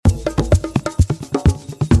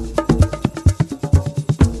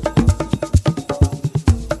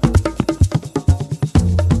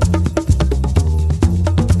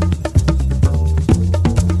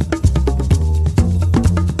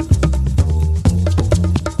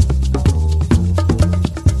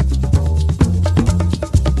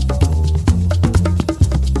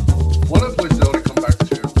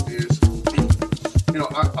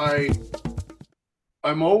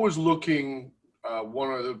I'm always looking,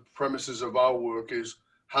 one of the premises of our work is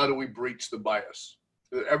how do we breach the bias?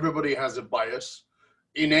 Everybody has a bias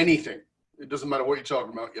in anything. It doesn't matter what you're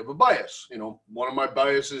talking about. You have a bias. You know, one of my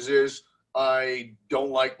biases is I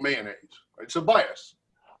don't like mayonnaise. It's a bias.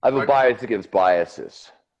 I have a Right? bias against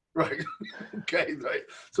biases. Right. Okay. Right.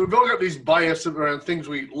 So we've all got these biases around things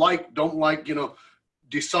we like, don't like, you know,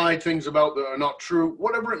 decide things about that are not true,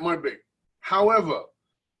 whatever it might be. However,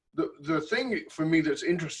 the thing for me that's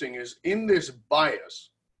interesting is in this bias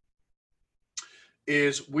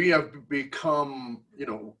is we have become, you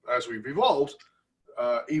know, as we've evolved,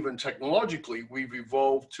 even technologically, we've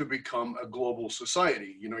evolved to become a global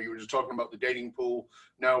society. You know, you were just talking about the dating pool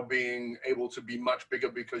now being able to be much bigger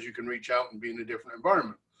because you can reach out and be in a different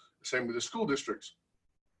environment. Same with the school districts.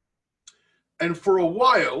 And for a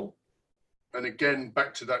while, and again,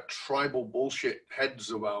 back to that tribal bullshit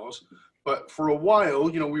heads of ours, but for a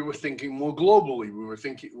while, you know, we were thinking more globally. We were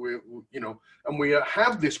thinking, you know, and we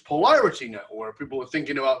have this polarity now where people are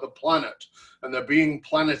thinking about the planet and they're being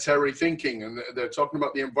planetary thinking and they're talking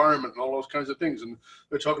about the environment and all those kinds of things. And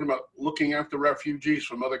they're talking about looking after refugees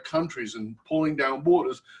from other countries and pulling down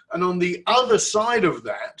borders. And on the other side of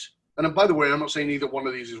that, and by the way, I'm not saying either one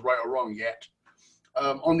of these is right or wrong yet.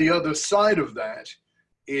 On the other side of that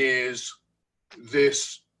is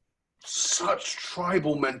this such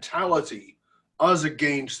tribal mentality, us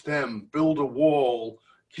against them, build a wall,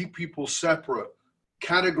 keep people separate,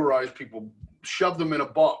 categorize people, shove them in a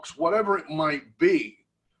box, whatever it might be.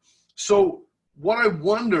 So what I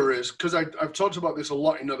wonder is, because I've talked about this a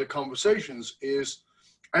lot in other conversations, is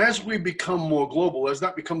as we become more global, as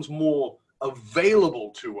that becomes more available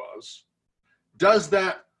to us, does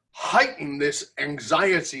that heighten this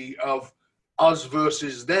anxiety of us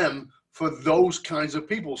versus them for those kinds of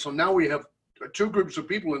people? So now we have two groups of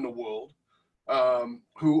people in the world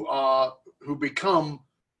who become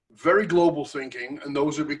very global thinking, and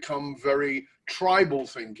those who become very tribal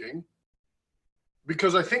thinking.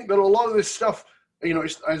 Because I think that a lot of this stuff, you know,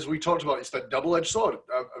 as we talked about, it's that double-edged sword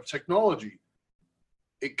of technology.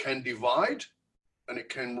 It can divide, and it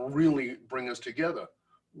can really bring us together.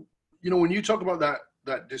 You know, when you talk about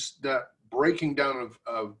that breaking down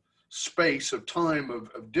of space, of time,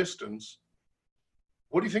 of distance,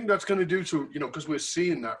 what do you think that's going to do to, you know, because we're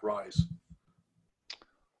seeing that rise?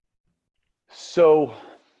 So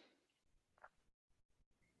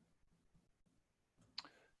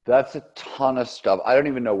that's a ton of stuff. I don't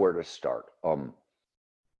even know where to start.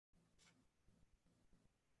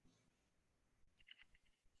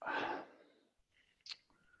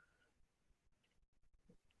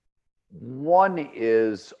 One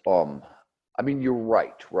is, I mean, you're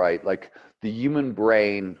right? Like the human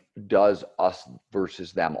brain does us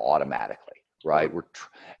versus them automatically, right?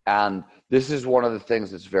 And this is one of the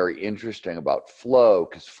things that's very interesting about flow,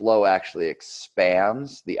 because flow actually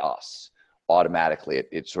expands the us automatically.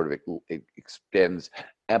 It sort of it extends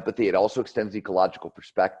empathy. It also extends ecological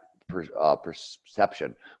perception,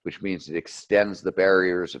 which means it extends the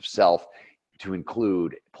barriers of self to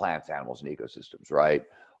include plants, animals, and ecosystems, right?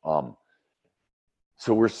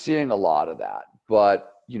 So we're seeing a lot of that,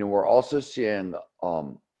 but you know, we're also seeing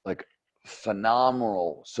like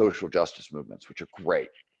phenomenal social justice movements, which are great,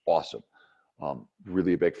 awesome,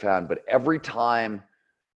 really a big fan. But every time,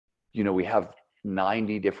 you know, we have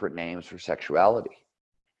 90 different names for sexuality,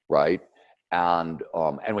 right? And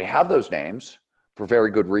we have those names for very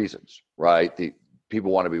good reasons, right? The people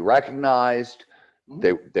want to be recognized,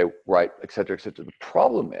 they right, et cetera, et cetera. The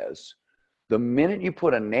problem is, the minute you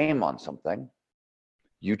put a name on something,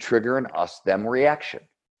 you trigger an us-them reaction.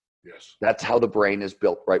 Yes. That's how the brain is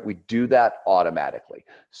built, right? We do that automatically.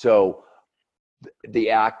 So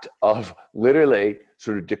the act of literally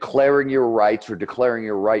sort of declaring your rights or declaring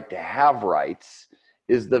your right to have rights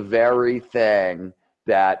is the very thing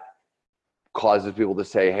that causes people to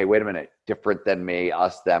say, hey, wait a minute, different than me,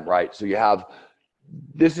 us, them, right? So you have,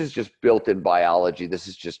 this is just built in biology. This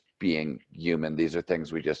is just being human. These are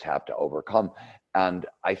things we just have to overcome. And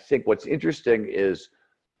I think what's interesting is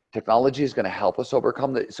technology is going to help us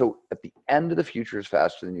overcome that. So at the end of the future is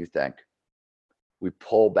faster than you think. We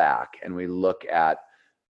pull back and we look at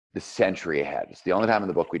the century ahead. It's the only time in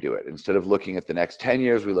the book we do it. Instead of looking at the next 10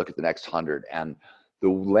 years, we look at the next 100. And the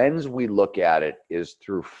lens we look at it is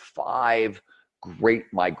through 5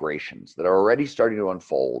 great migrations that are already starting to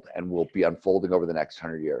unfold and will be unfolding over the next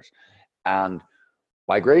 100 years. And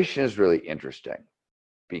migration is really interesting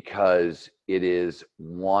because it is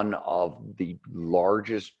one of the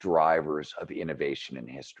largest drivers of innovation in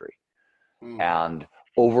history. And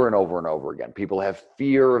over and over and over again, people have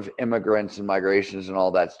fear of immigrants and migrations and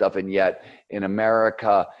all that stuff. And yet in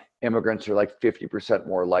America, immigrants are like 50%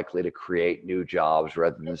 more likely to create new jobs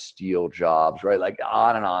rather than steal jobs, right? Like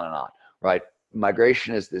on and on and on, right?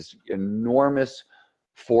 Migration is this enormous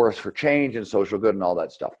force for change and social good and all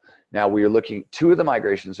that stuff. Now we are looking, two of the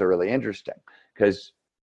migrations are really interesting because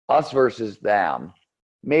us versus them,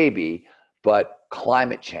 maybe, but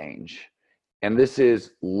climate change, and this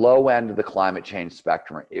is low end of the climate change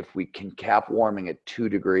spectrum. If we can cap warming at 2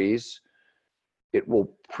 degrees, it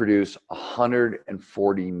will produce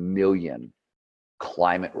 140 million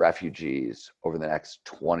climate refugees over the next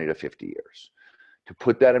 20 to 50 years. To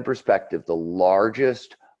put that in perspective, the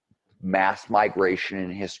largest mass migration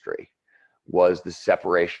in history was the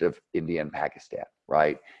separation of India and Pakistan,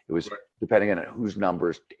 right? It was, depending on whose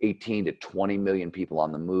numbers, 18 to 20 million people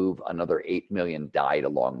on the move. Another 8 million died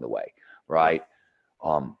along the way, right?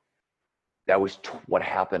 That was what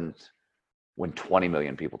happened when 20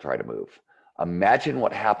 million people try to move. Imagine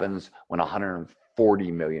what happens when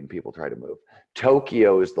 140 million people try to move.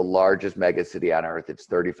 Tokyo is the largest megacity on earth. It's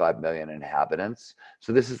 35 million inhabitants.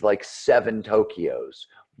 So this is like 7 Tokyos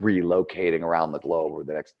relocating around the globe over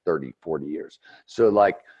the next 30, 40 years. So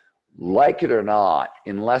like it or not,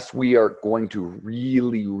 unless we are going to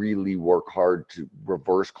really, really work hard to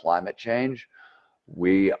reverse climate change,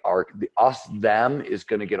 we are, the us, them is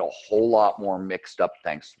going to get a whole lot more mixed up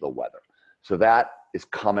thanks to the weather. So that is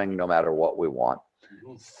coming no matter what we want.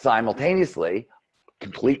 Simultaneously,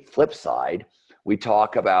 complete flip side, we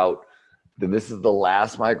talk about, then this is the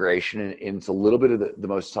last migration, and it's a little bit of the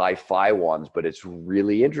most sci-fi ones, but it's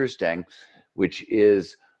really interesting, which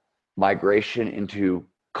is migration into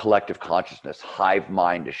collective consciousness, hive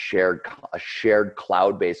mind, a shared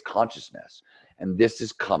cloud-based consciousness. And this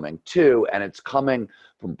is coming too, and it's coming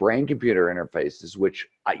from brain-computer interfaces, which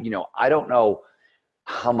I don't know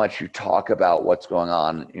how much you talk about what's going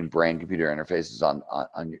on in brain-computer interfaces on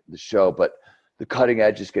the show, but the cutting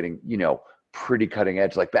edge is getting, pretty cutting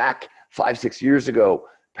edge. Like back 5-6 years ago,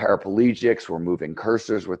 paraplegics were moving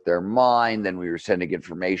cursors with their mind, then we were sending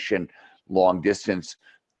information long distance,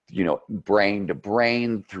 brain to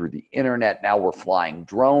brain through the internet. Now we're flying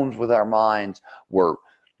drones with our minds. We're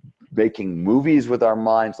making movies with our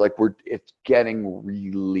minds. It's getting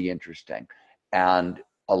really interesting. And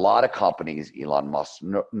a lot of companies, Elon Musk,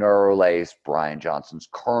 Neuralace, Brian Johnson's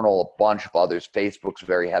Kernel, a bunch of others, Facebook's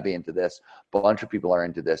very heavy into this, a bunch of people are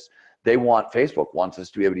into this. Facebook wants us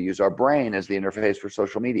to be able to use our brain as the interface for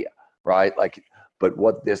social media, right? But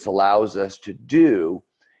what this allows us to do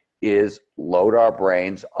is load our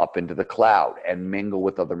brains up into the cloud and mingle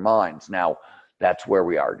with other minds. Now, that's where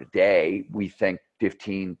we are today. We think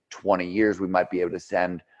 15, 20 years, we might be able to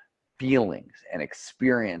send feelings and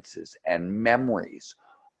experiences and memories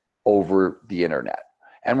over the internet.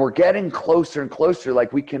 And we're getting closer and closer.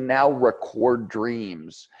 Like we can now record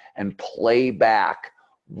dreams and play back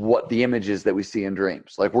what the images that we see in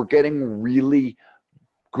dreams. Like we're getting really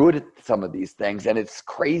good at some of these things, and it's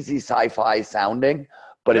crazy sci-fi sounding,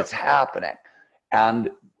 but it's happening. And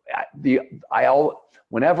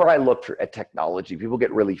whenever I look at technology, people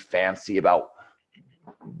get really fancy about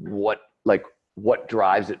what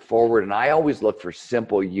drives it forward. And I always look for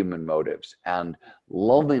simple human motives, and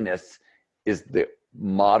loneliness is the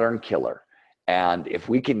modern killer. And if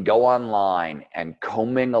we can go online and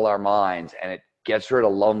commingle our minds and it gets rid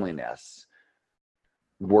of loneliness,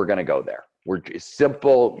 we're going to go there. We're just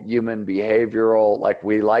simple human behavioral, like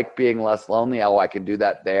we like being less lonely. Oh, I can do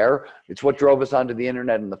that there. It's what drove us onto the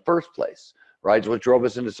internet in the first place, right? It's what drove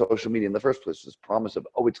us into social media in the first place, this promise of,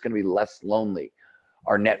 it's going to be less lonely.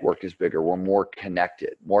 Our network is bigger. We're more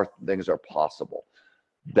connected. More things are possible.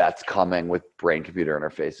 That's coming with brain-computer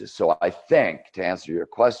interfaces. So I think, to answer your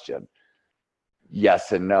question,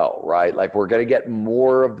 yes and no, right? Like we're going to get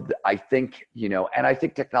more of, I think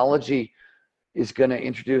technology is going to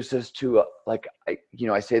introduce us to,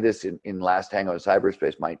 I say this in Last Tango in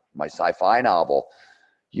Cyberspace, my sci-fi novel,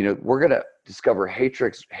 we're going to discover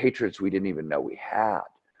hatreds we didn't even know we had,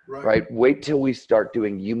 right? Wait till we start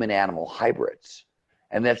doing human-animal hybrids.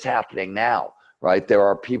 And that's happening now, right? There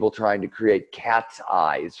are people trying to create cat's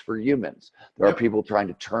eyes for humans. There are people trying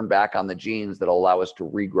to turn back on the genes that allow us to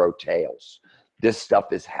regrow tails. This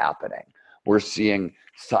stuff is happening. We're seeing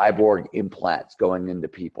cyborg implants going into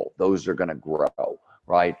people. Those are going to grow,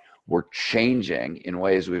 right? We're changing in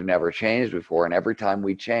ways we've never changed before. And every time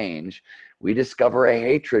we change, we discover a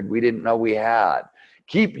hatred we didn't know we had.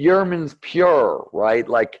 Keep humans pure, right?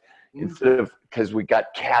 Instead of, because we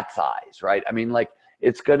got cat's eyes, right? I mean,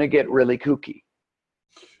 it's going to get really kooky.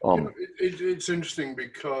 It's interesting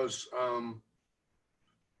because,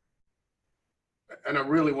 and I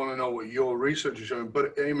really want to know what your research is showing,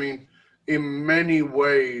 but I mean, in many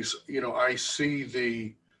ways, I see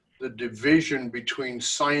the division between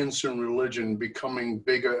science and religion becoming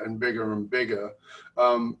bigger and bigger and bigger.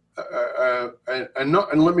 And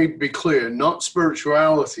let me be clear, not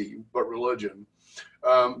spirituality, but religion,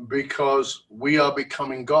 because we are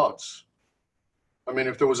becoming gods. I mean,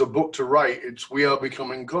 if there was a book to write, it's we are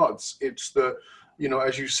becoming gods. It's the,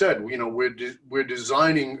 as you said, we're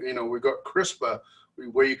designing. We've got CRISPR,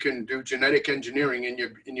 where you can do genetic engineering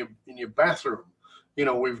in your bathroom.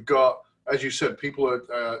 We've got, as you said, people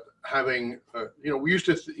are having. We used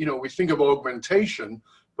to, we think of augmentation,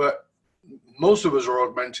 but most of us are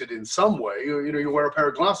augmented in some way. You wear a pair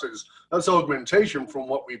of glasses. That's augmentation from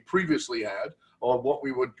what we previously had, or what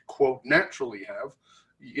we would quote naturally have.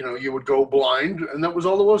 You would go blind, and that was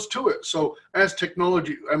all there was to it. So as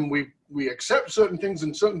technology, and we accept certain things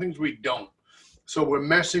and certain things we don't. So we're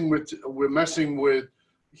messing with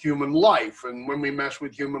human life, and when we mess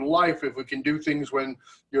with human life, if we can do things when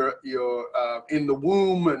you're in the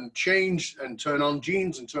womb and change and turn on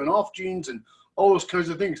genes and turn off genes and all those kinds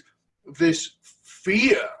of things, this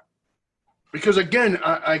fear, because again,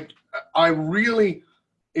 I really,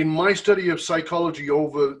 in my study of psychology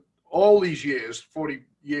over all these years, 40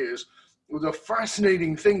 years, the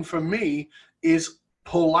fascinating thing for me is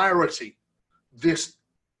polarity, this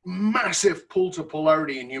massive pull to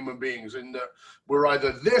polarity in human beings, and we're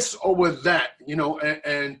either this or we're that,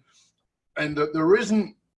 and that there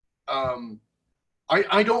isn't,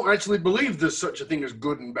 I don't actually believe there's such a thing as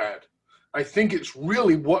good and bad. I think it's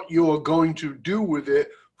really what you're going to do with it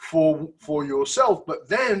for yourself, but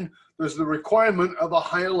then there's the requirement of a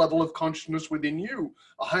higher level of consciousness within you,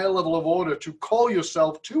 a higher level of order to call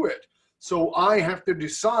yourself to it. So I have to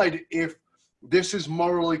decide if this is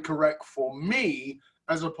morally correct for me,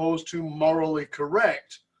 as opposed to morally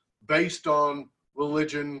correct based on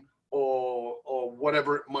religion or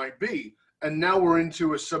whatever it might be. And now we're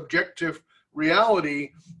into a subjective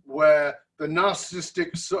reality where the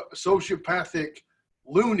narcissistic, sociopathic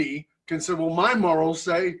loony can say, well, my morals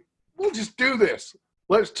say, we'll just do this.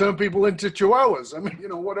 Let's turn people into chihuahuas. I mean,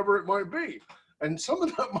 whatever it might be. And some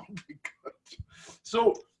of that might be good.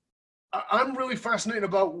 So I'm really fascinated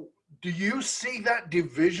about, do you see that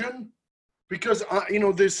division? Because,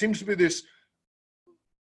 there seems to be this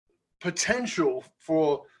potential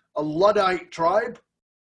for a Luddite tribe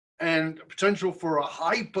and potential for a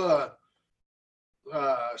hyper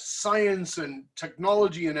science and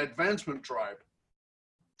technology and advancement tribe.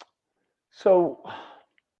 So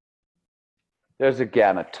there's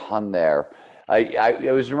again a ton there.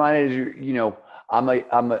 I was reminded,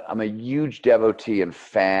 I'm a huge devotee and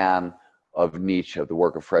fan of Nietzsche, of the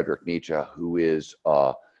work of Friedrich Nietzsche, who is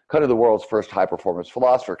kind of the world's first high performance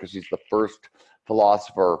philosopher, because he's the first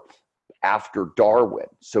philosopher after Darwin.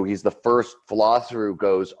 So he's the first philosopher who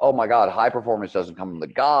goes, oh my God, high performance doesn't come from the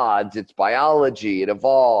gods, it's biology, it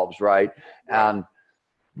evolves, right? And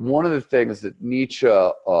one of the things that Nietzsche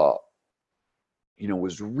was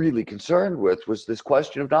really concerned with was this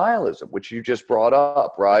question of nihilism, which you just brought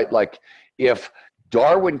up, right? Like, if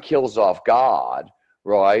Darwin kills off God,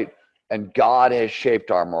 right, and God has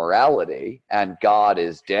shaped our morality, and God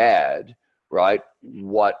is dead, right?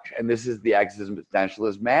 And this is the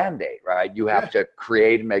existentialist mandate, right? You have to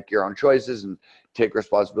create and make your own choices and take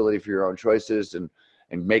responsibility for your own choices and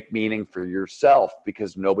make meaning for yourself,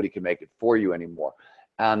 because nobody can make it for you anymore.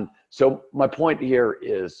 And so my point here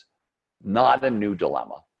is not a new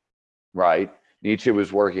dilemma, right? Nietzsche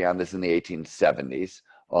was working on this in the 1870s.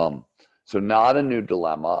 So not a new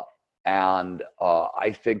dilemma. And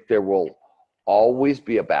I think there will always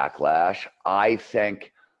be a backlash. I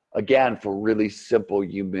think, again, for really simple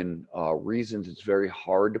human reasons, it's very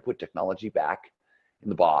hard to put technology back in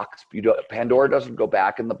the box. Pandora doesn't go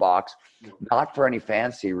back in the box, not for any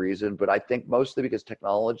fancy reason, but I think mostly because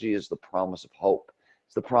technology is the promise of hope.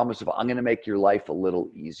 It's the promise of, I'm going to make your life a little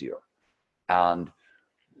easier. And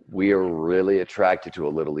we are really attracted to a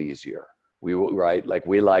little easier. We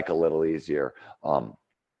like a little easier.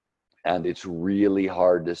 And it's really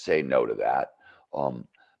hard to say no to that.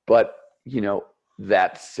 But,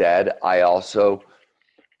 that said, I also,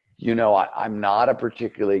 I'm not a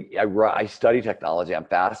particularly, I study technology, I'm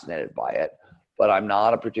fascinated by it, but I'm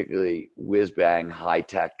not a particularly whiz-bang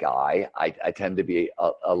high-tech guy. I tend to be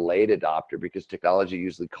a late adopter, because technology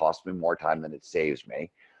usually costs me more time than it saves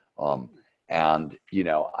me. And,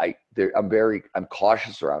 I'm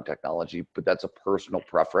cautious around technology, but that's a personal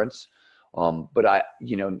preference. But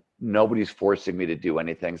nobody's forcing me to do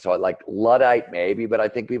anything. So I like Luddite maybe, but I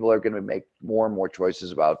think people are going to make more and more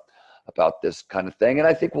choices about this kind of thing. And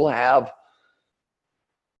I think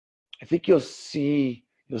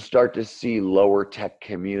you'll start to see lower tech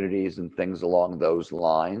communities and things along those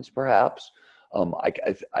lines, perhaps.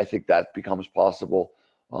 I think that becomes possible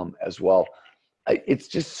as well. It's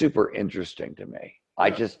just super interesting to me. I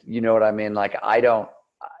Yeah. just, you know what I mean? Like, I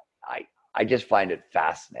just find it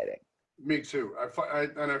fascinating. Me too.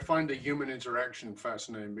 And I find the human interaction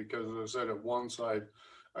fascinating because, as I said, at one side,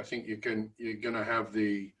 I think you're gonna have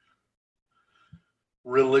the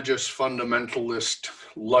religious fundamentalist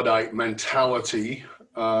Luddite mentality,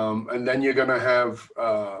 and then you're gonna have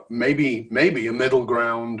maybe a middle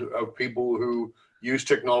ground of people who use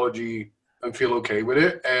technology and feel okay with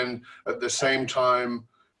it, and at the same time,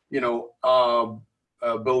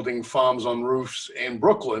 building farms on roofs in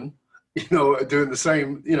Brooklyn, doing the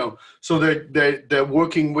same, so they're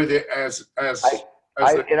working with it I, as they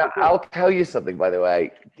go I'll forward. tell you something, by the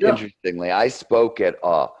way. Yeah. Interestingly, I spoke at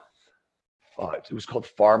it was called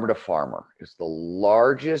Farmer to Farmer. It's the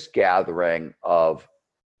largest gathering of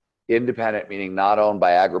independent, meaning not owned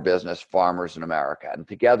by agribusiness farmers in America, and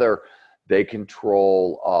together they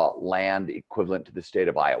control land equivalent to the state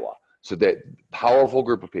of Iowa. So that powerful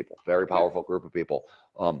group of people, very powerful group of people.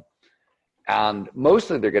 And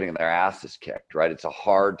mostly they're getting their asses kicked, right? It's a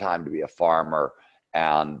hard time to be a farmer,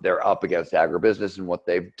 and they're up against agribusiness. And what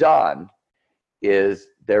they've done is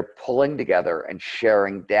they're pulling together and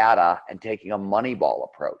sharing data and taking a Moneyball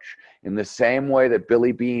approach. In the same way that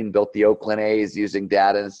Billy Beane built the Oakland A's using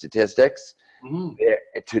data and statistics Mhm.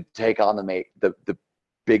 to take on the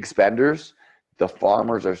big spenders, the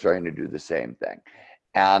farmers are starting to do the same thing.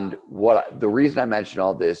 And the reason I mention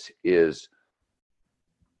all this is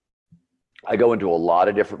I go into a lot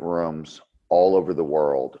of different rooms all over the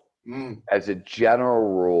world. Mm. As a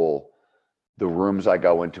general rule, the rooms I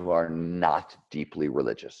go into are not deeply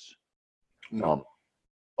religious. No.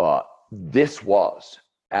 This was,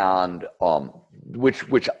 and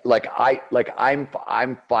which I'm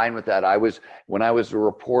fine with that. When I was a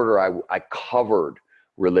reporter, I covered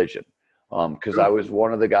religion because I Sure. was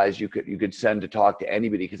one of the guys you could send to talk to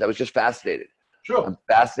anybody because I was just fascinated. Sure. I'm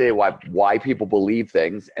fascinated why people believe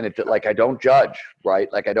things, and like I don't judge,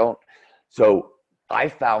 right? Like I don't. So I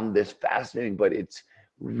found this fascinating, but it's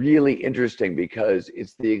really interesting because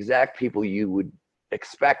it's the exact people you would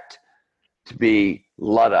expect to be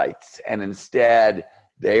Luddites, and instead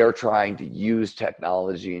they are trying to use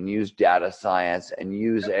technology and use data science and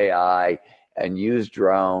use AI and use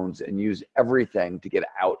drones and use everything to get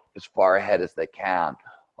out as far ahead as they can.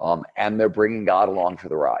 And they're bringing God along for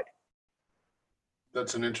the ride.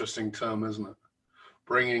 That's an interesting term, isn't it?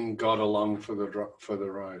 Bringing God along for the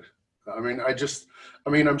ride.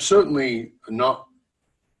 I'm certainly not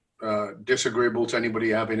disagreeable to anybody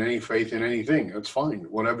having any faith in anything. That's fine.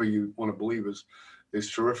 Whatever you want to believe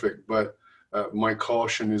is terrific. But my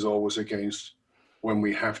caution is always against when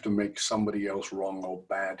we have to make somebody else wrong or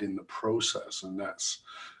bad in the process, and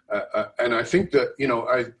and I think that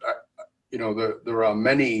there are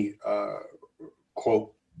many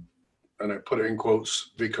quote, and I put it in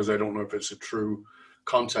quotes because I don't know if it's a true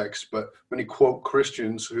context, but many quote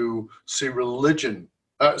Christians who see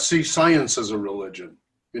science as a religion,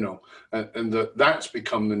 and that's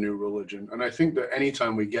become the new religion. And I think that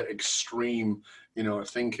anytime we get extreme,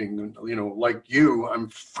 thinking, like I'm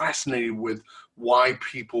fascinated with why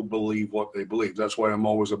people believe what they believe. That's why I'm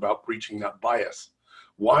always about preaching that bias.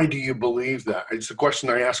 Why do you believe that? It's a question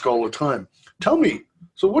I ask all the time. Tell me.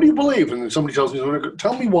 So what do you believe? And then somebody tells me,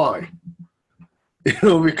 tell me why.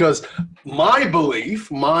 Because my belief,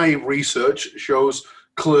 my research shows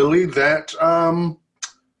clearly that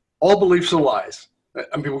all beliefs are lies.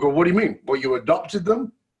 And people go, what do you mean? Well, you adopted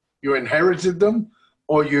them, you inherited them,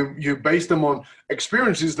 or you based them on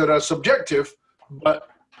experiences that are subjective, but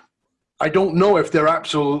I don't know if they're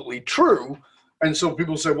absolutely true. And so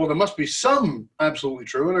people say, well, there must be some absolutely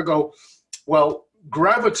true. And I go, well,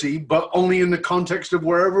 gravity, but only in the context of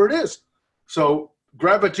wherever it is. So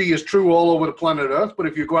gravity is true all over the planet Earth, but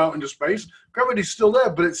if you go out into space, gravity's still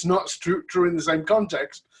there, but it's not true in the same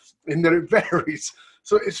context in that it varies.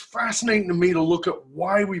 So it's fascinating to me to look at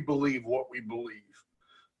why we believe what we believe.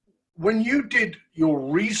 When you did your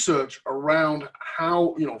research around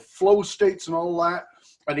how, flow states and all that,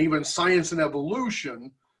 and even science and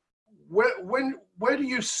evolution, where do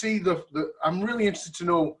you see I'm really interested to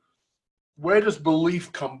know, where does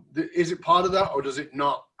belief come? Is it part of that or does it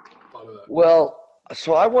not part of that? Well,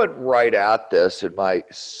 so I went right at this in my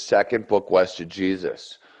second book, West to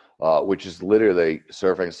Jesus, which is literally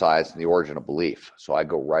Surfing Science and the Origin of Belief. So I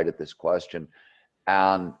go right at this question.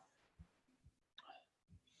 And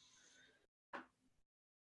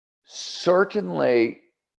certainly,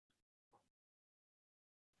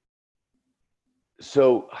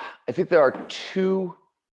 so I think there are two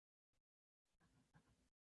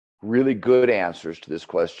really good answers to this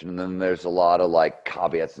question, and then there's a lot of like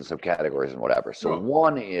caveats and subcategories and whatever. So Sure.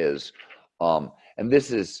 one is, and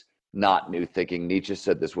this is not new thinking. Nietzsche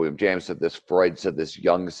said this, William James said this, Freud said this,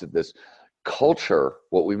 Jung said this. Culture,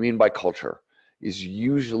 what we mean by culture, is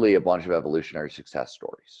usually a bunch of evolutionary success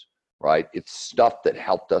stories, right? It's stuff that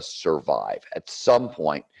helped us survive at some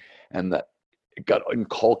point, and that it got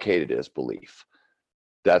inculcated as belief.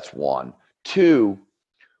 That's one. Two,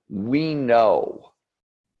 we know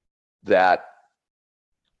that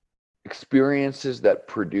experiences that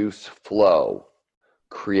produce flow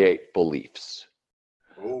create beliefs.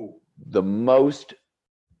 Oh.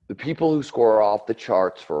 The people who score off the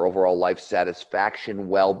charts for overall life satisfaction,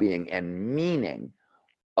 well-being, and meaning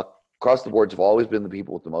across the boards have always been the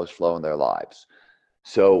people with the most flow in their lives.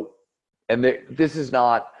 So, and this is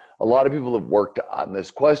not, a lot of people have worked on this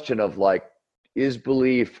question of like, is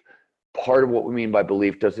belief part of what we mean by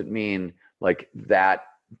belief? Does it mean like that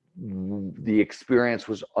the experience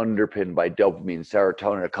was underpinned by dopamine,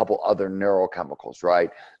 serotonin, a couple other neurochemicals, right?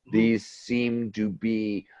 Mm-hmm. These seem to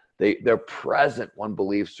be, they're present when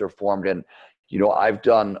beliefs are formed. And, you know, I've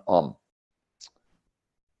done, I'll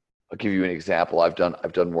give you an example. I've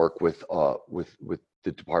done work with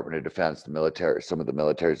the Department of Defense, the military, some of the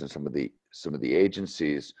militaries and some of the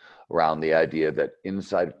agencies around the idea that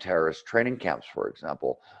inside of terrorist training camps, for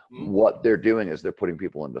example, what they're doing is they're putting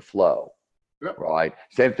people into flow. Yep. Right.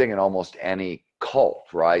 Same thing in almost any cult,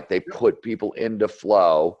 right? They put people into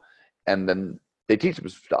flow and then they teach them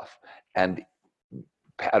stuff. And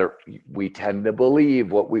we tend to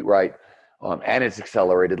believe what we write, and it's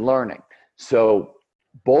accelerated learning. So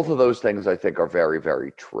both of those things I think are very,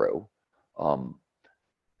 very true.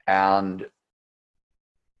 And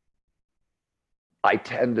I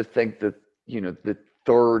tend to think that, you know, the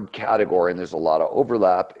third category, and there's a lot of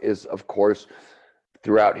overlap, is of course,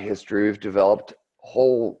 throughout history, we've developed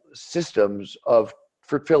whole systems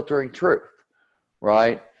for filtering truth,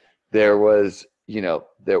 right? There was, you know,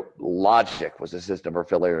 logic was a system for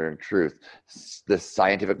filtering truth. The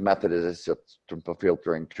scientific method is a system for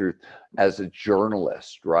filtering truth. As a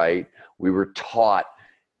journalist, right, we were taught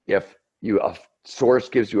if a source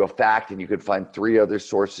gives you a fact and you could find 3 other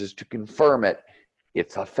sources to confirm it,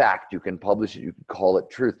 it's a fact. You can publish it. You can call it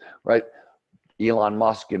truth, right? Elon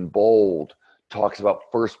Musk in bold talks about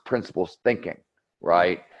first principles thinking,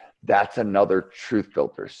 right? That's another truth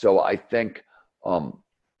filter. So I think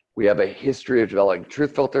we have a history of developing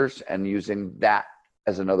truth filters and using that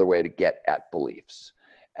as another way to get at beliefs.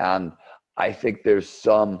 And I think there's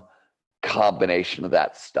some combination of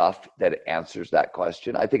that stuff that answers that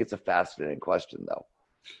question. I think it's a fascinating question, though.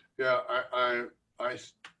 Yeah,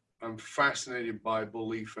 I'm fascinated by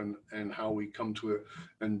belief and how we come to it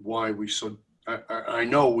and why we so. I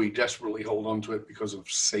know we desperately hold on to it because of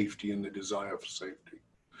safety and the desire for safety.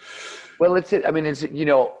 Well, you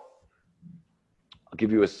know, I'll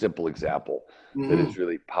give you a simple example that is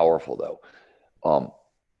really powerful, though.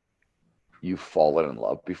 You've fallen in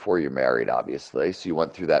love before you're married, obviously. So you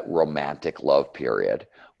went through that romantic love period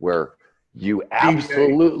where you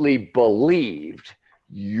absolutely believed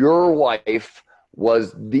your wife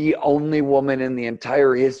was the only woman in the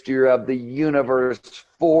entire history of the universe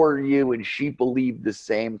for you, and she believed the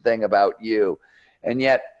same thing about you. And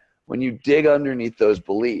yet, when you dig underneath those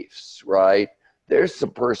beliefs, right, there's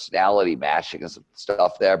some personality matching and some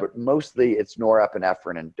stuff there, but mostly it's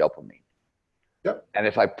norepinephrine and dopamine. Yep. And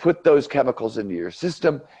if I put those chemicals into your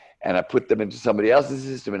system and I put them into somebody else's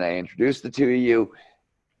system and I introduce the two of you,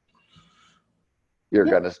 you're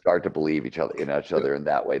going to start to believe each other in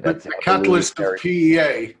that way. That's the catalyst of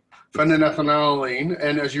PEA, phenylethylamine,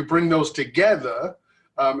 and as you bring those together,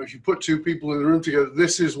 if you put 2 people in the room together,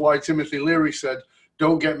 this is why Timothy Leary said,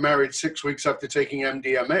 don't get married 6 weeks after taking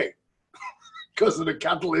MDMA. Because of the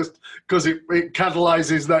catalyst, because it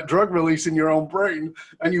catalyzes that drug release in your own brain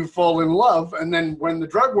and you fall in love. And then when the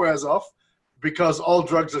drug wears off, because all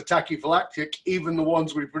drugs are tachyphylactic, even the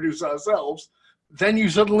ones we produce ourselves, then you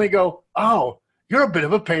suddenly go, oh, you're a bit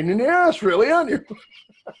of a pain in the ass, really, aren't you?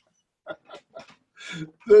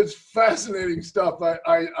 That's fascinating stuff.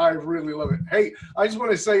 I really love it. Hey, I just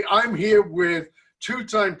want to say I'm here with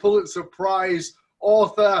 2-time Pulitzer Prize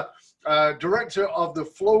author, director of the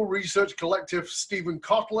Flow Research Collective, Steven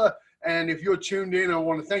Kotler. And if you're tuned in, I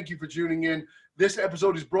want to thank you for tuning in. This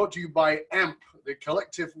episode is brought to you by AMP, the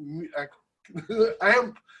collective,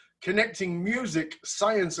 AMP, connecting music,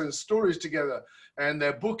 science, and stories together. And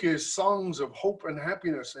their book is Songs of Hope and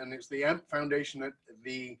Happiness. And it's the AMP Foundation at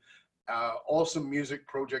the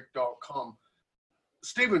awesomemusicproject.com.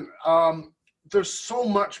 Steven, there's so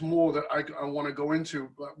much more that I want to go into.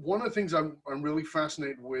 But one of the things I'm really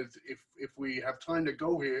fascinated with, if we have time to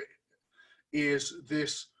go here, is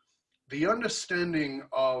the understanding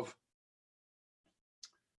of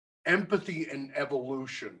empathy and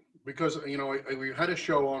evolution. Because, you know, we had a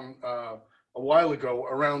show on a while ago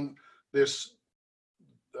around this,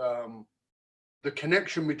 the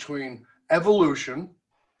connection between evolution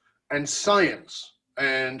and science,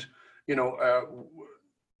 and, you know,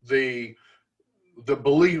 the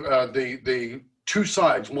belief, the two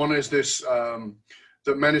sides. One is this,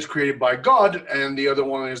 that man is created by God, and the other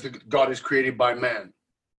one is that God is created by man,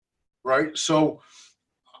 right? So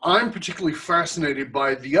I'm particularly fascinated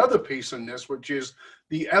by the other piece in this, which is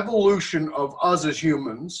the evolution of us as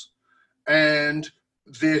humans, and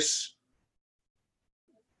this,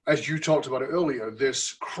 as you talked about it earlier,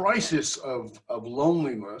 this crisis of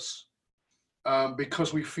loneliness,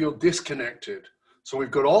 because we feel disconnected. So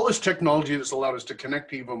we've got all this technology that's allowed us to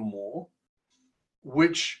connect even more,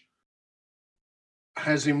 which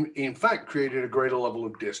has in fact created a greater level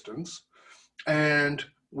of distance. And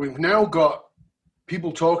we've now got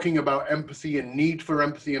people talking about empathy and need for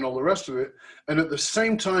empathy and all the rest of it. And at the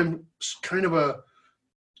same time, kind of a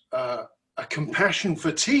compassion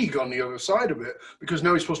fatigue on the other side of it, because now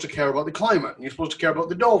you're supposed to care about the climate, and you're supposed to care about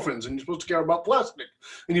the dolphins, and you're supposed to care about plastic,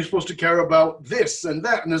 and you're supposed to care about this and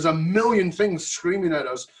that. And there's a million things screaming at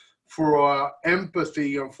us for our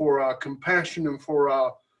empathy and for our compassion and for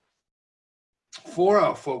our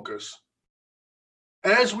focus.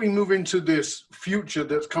 As we move into this future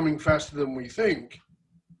that's coming faster than we think,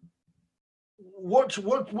 what's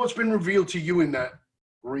been revealed to you in that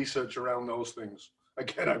research around those things?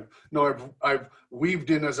 Again, I've weaved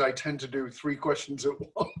in, as I tend to do, 3 questions at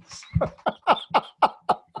once.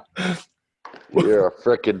 You're a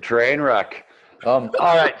freaking train wreck. All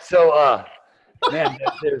right, so man,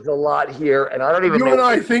 there's a lot here, and I don't even. You and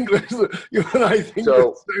I think the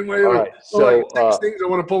same way. All right, so 6 things I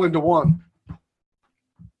want to pull into one.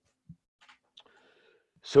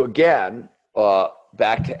 So again,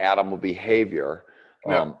 back to animal behavior.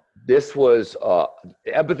 Yeah. This was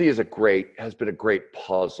empathy has been a great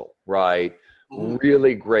puzzle, right? Mm-hmm.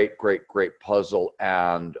 Really great puzzle,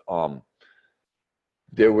 and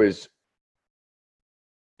there was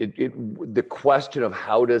the question of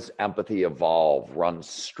how does empathy evolve runs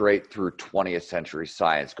straight through 20th century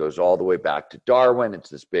science, goes all the way back to Darwin.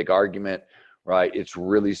 It's this big argument, right? It's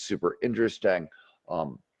really super interesting.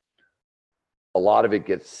 A lot of it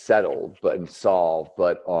gets settled and solved,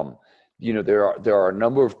 but you know, there are a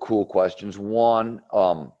number of cool questions. One,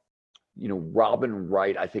 you know, Robin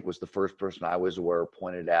Wright, I think, was the first person I was aware of,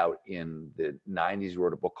 pointed out in the 90s,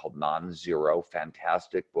 wrote a book called Non-Zero,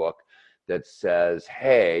 fantastic book that says,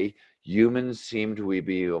 hey, humans seem to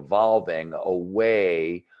be evolving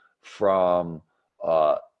away from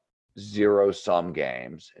zero-sum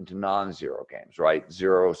games into non-zero games, right?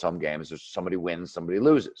 Zero-sum games is somebody wins, somebody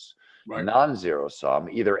loses. Right. Non-zero sum,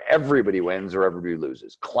 either everybody wins or everybody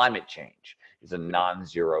loses. Climate change is a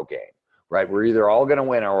non-zero game, right? We're either all going to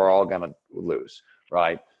win or we're all going to lose,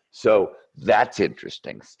 right? So that's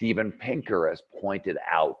interesting. Steven Pinker has pointed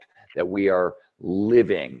out that we are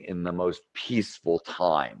living in the most peaceful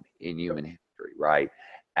time in human history, right?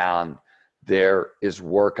 And there is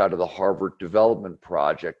work out of the Harvard Development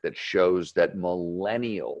Project that shows that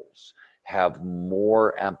millennials have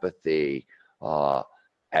more empathy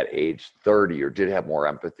at age 30, or did have more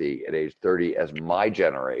empathy at age 30 as my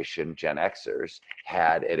generation, Gen Xers,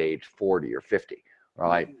 had at age 40 or 50,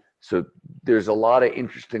 right? Mm-hmm. So there's a lot of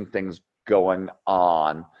interesting things going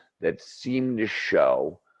on that seem to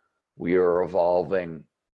show we are evolving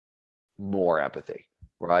more empathy,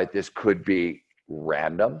 right? This could be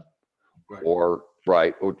random,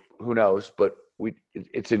 right, or who knows, but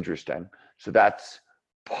it's interesting. So that's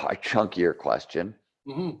a chunkier question.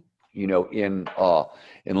 Mm-hmm. You know, in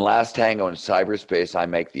Last Tango in Cyberspace, I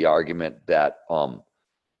make the argument that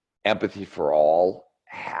empathy for all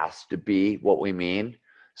has to be what we mean.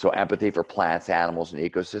 So empathy for plants, animals, and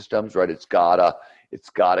ecosystems, right? It's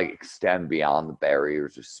gotta extend beyond the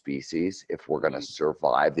barriers of species if we're going to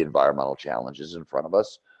survive the environmental challenges in front of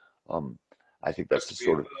us. I think that's the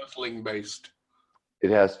sort of earthling based. It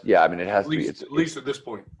has, yeah. I mean, it has to be. At least at this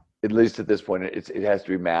point. At least at this point, it has to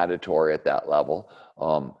be mandatory at that level.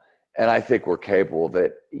 And I think we're capable of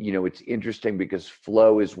it. You know, it's interesting because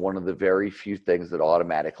flow is one of the very few things that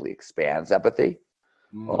automatically expands empathy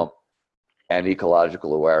and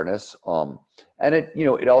ecological awareness. And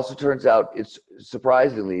it also turns out it's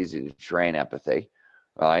surprisingly easy to train empathy,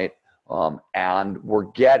 right? And we're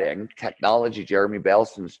getting technology. Jeremy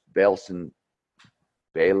Bailenson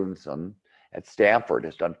at Stanford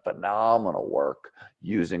has done phenomenal work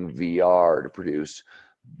using VR to produce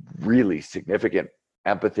really significant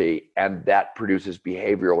empathy, and that produces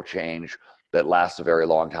behavioral change that lasts a very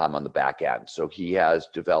long time on the back end. So he has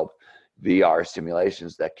developed VR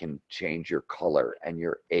simulations that can change your color and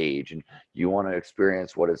your age, and you want to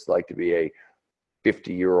experience what it's like to be a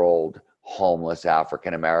 50-year-old homeless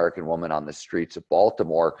African American woman on the streets of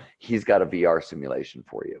Baltimore. He's got a VR simulation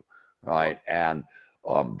for you, right? And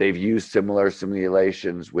they've used similar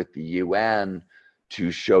simulations with the UN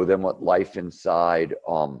to show them what life inside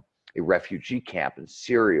a refugee camp in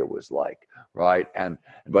Syria was like, right? And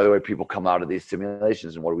by the way, people come out of these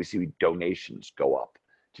simulations, and what do we see? Donations go up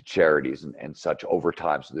to charities and such over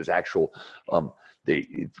time. So there's actual,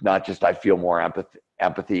 it's not just I feel more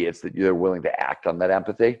empathy, it's that you're willing to act on that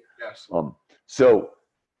empathy. Yes. So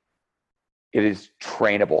it is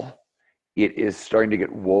trainable. It is starting to get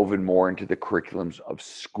woven more into the curriculums of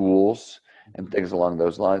schools and things along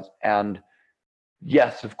those lines. And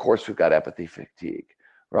yes, of course, we've got empathy fatigue,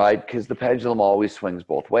 right? Because the pendulum always swings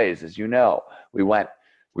both ways. As you know, we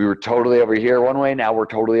were totally over here one way, now we're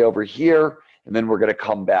totally over here, and then we're going to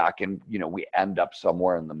come back and, we end up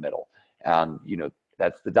somewhere in the middle. And,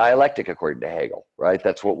 that's the dialectic according to Hegel, right?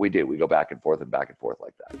 That's what we do. We go back and forth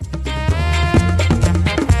like that.